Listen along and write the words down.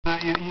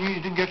you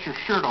didn't get your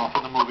shirt off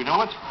in the movie. Now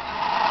what's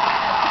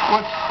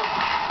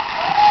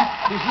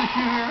is this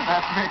you here?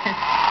 That's me.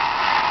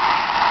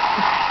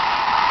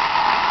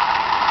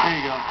 There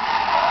you go.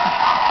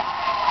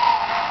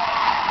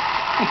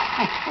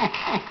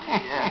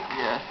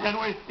 Yes. And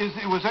wait,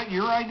 was that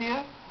your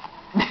idea?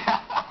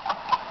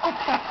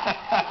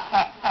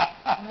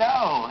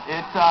 No,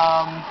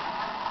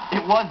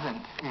 it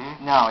wasn't.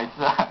 Mm-hmm. No, it's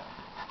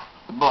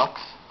the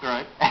books.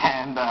 Right.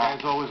 And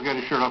guy's always got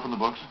his shirt off in the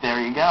books. there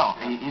you go.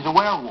 He's a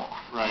werewolf.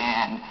 Right.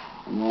 And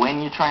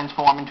when you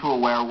transform into a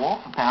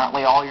werewolf,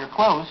 apparently all your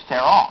clothes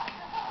tear off.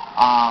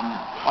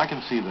 I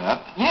can see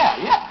that. Yeah.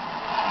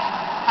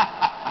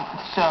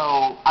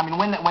 So, I mean,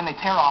 when they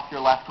tear off,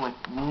 you're left with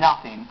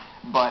nothing.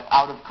 But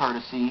out of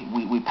courtesy,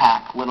 we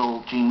pack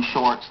little jean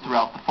shorts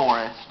throughout the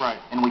forest. Right.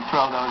 And we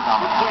throw those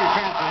on. Put your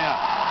pants on,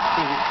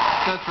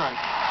 yeah. That's right.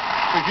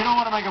 Because you don't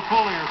want to make a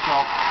fool of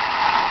yourself.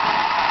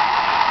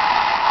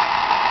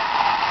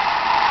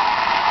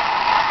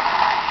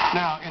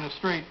 Now, in a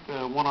straight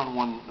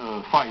one-on-one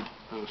fight,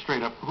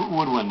 straight up, who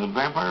would win, the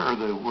vampire or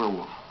the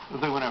werewolf?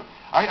 If they went out,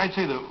 I'd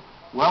say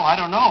well, I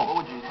don't know.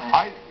 What would you think?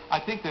 I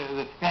think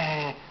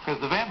because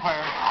the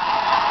vampire,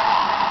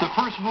 the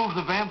first move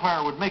the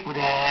vampire would make would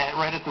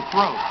right at the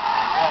throat.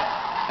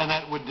 And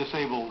that would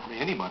disable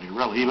anybody,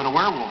 really, even a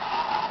werewolf.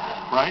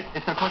 Right?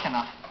 If they're quick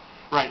enough.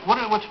 Right.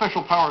 What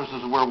special powers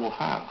does a werewolf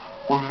have?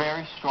 We're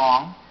very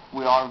strong.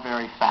 We are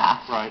very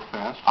fast. Right,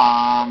 fast.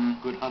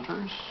 Good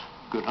hunters?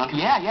 Good hunters?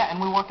 Yeah, and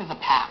we work as a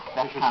pack.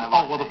 That's kind of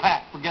the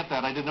pack. Forget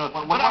that. I didn't know.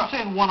 But I'm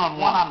saying one-on-one.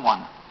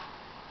 One-on-one.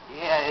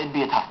 Yeah, it'd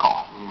be a tough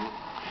call. Mm-hmm.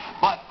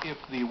 But if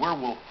the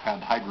werewolf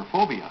had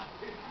hydrophobia,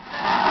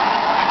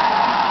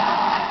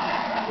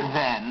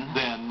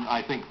 then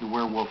I think the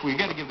werewolf, we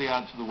got to give the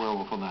odds to the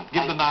werewolf on that.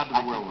 Give the nod to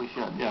the werewolf. I think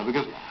we should. Yeah,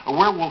 because a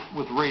werewolf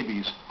with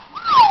rabies,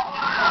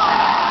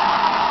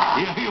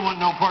 you want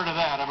no part of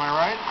that, am I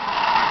right?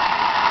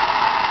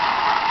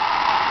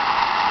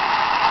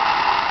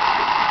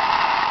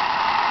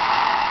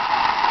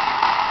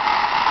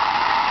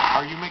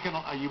 Are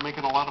you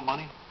making a lot of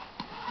money?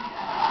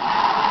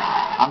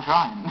 I'm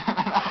trying.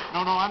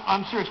 No,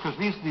 I'm serious, because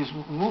these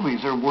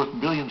movies are worth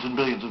billions and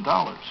billions of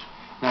dollars.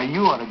 Now,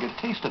 you ought to get a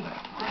taste of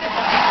that.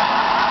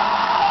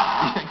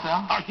 You think so?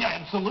 Yeah,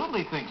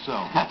 absolutely think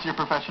so. That's your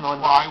professional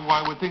advice?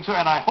 I would think so,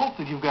 and I hope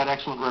that you've got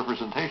excellent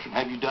representation.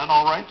 Have you done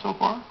all right so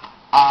far?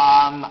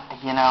 I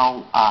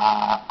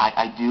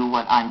do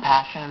what I'm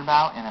passionate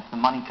about, and if the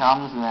money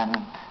comes, then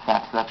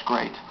that's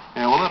great.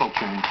 Yeah, well, that'll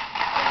change.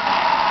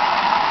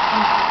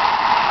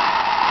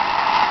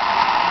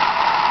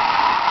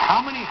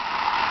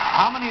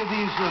 How many of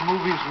these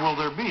movies will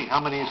there be? How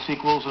many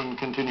sequels and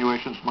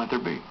continuations might there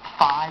be?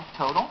 5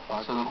 total.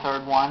 So the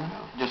third one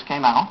just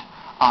came out.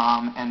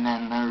 And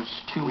then there's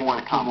 2 more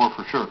to come. 2 more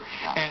for sure.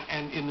 Yeah.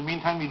 And in the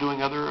meantime, you're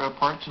doing other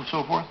parts and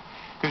so forth?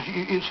 Because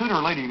sooner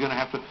or later, you're going to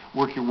have to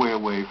work your way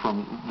away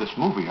from this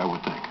movie, I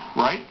would think.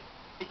 Right?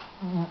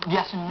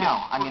 Yes and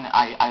no. I mean,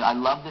 I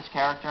love this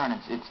character, and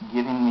it's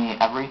giving me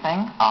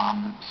everything.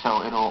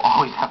 So it'll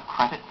always have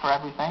credit for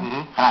everything.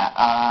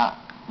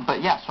 Mm-hmm.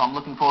 But yeah, so I'm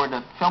looking forward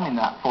to filming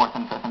that 4th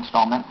and 5th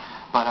installment.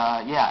 But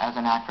yeah, as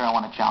an actor, I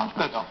want to challenge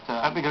myself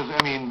to... Because,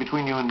 I mean,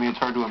 between you and me, it's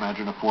hard to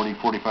imagine a 40,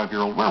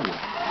 45-year-old werewolf.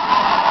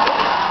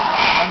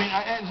 I mean,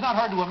 it's not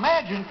hard to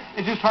imagine.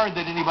 It's just hard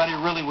that anybody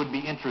really would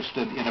be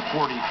interested in a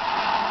 40...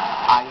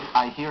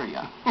 I hear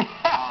you.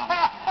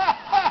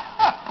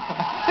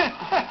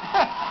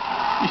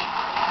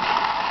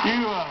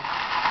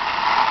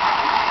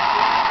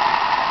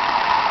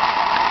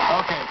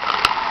 Okay.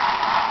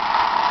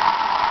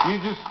 You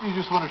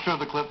just want to show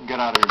the clip and get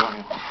out of here, don't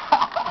you?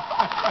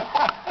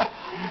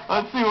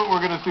 Let's see what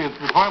we're going to see. It's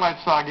the Twilight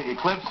Saga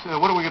Eclipse.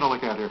 What are we going to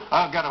look at here?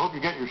 I hope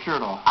you get your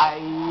shirt off.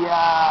 90%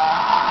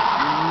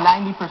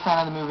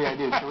 of the movie I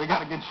do, so we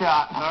got a good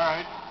shot. All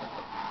right.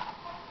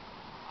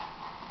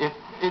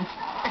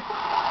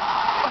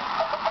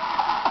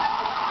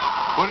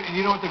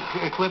 You know what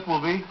the clip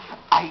will be?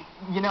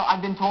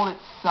 I've been told it's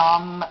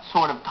some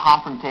sort of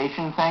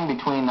confrontation thing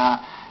between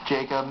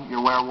Jacob,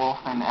 your werewolf,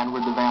 and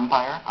Edward the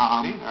vampire.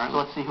 Right. So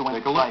let's see who wins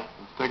the fight.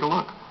 Let's take a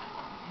look.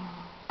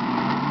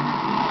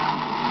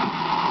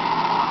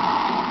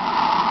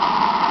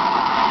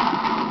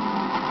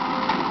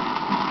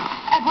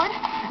 Edward?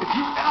 If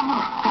you ever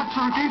touch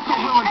her against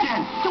your will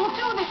again... Don't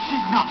do this!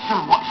 She's not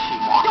sure what she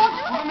wants. Don't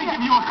do Let this! me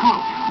give you a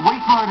clue. Wait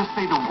for her to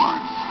say the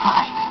words.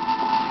 Right.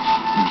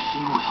 And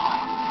she will.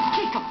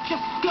 Jacob,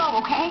 just go,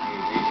 okay?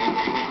 Hey.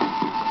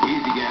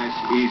 Easy, guys.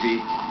 Easy.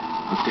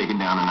 Let's take it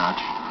down a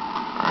notch.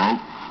 All right?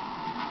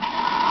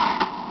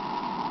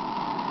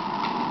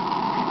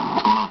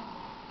 What's going on?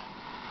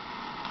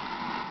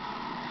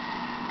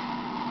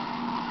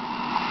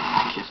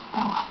 I kissed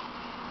Bella.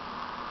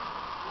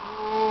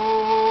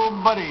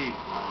 Oh, buddy.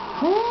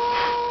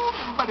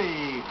 Ooh,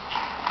 buddy.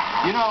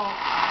 You know,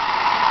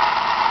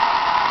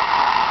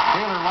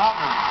 Taylor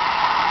Lautner,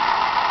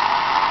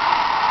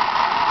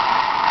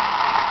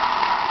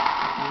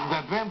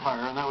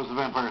 vampire, and that was the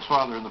vampire's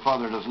father, and the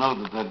father doesn't know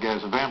that that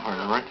guy's a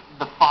vampire, right?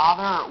 The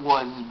father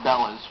was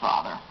Bella's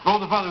father.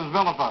 Oh, the father was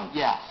Bella's father.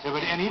 Yes. Yeah,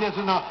 but and he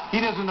doesn't know. He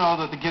doesn't know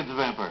that the kid's a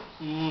vampire.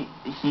 He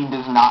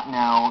does not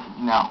know.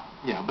 No.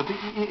 Yeah, but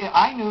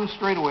I knew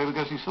straight away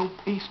because he's so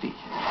pasty.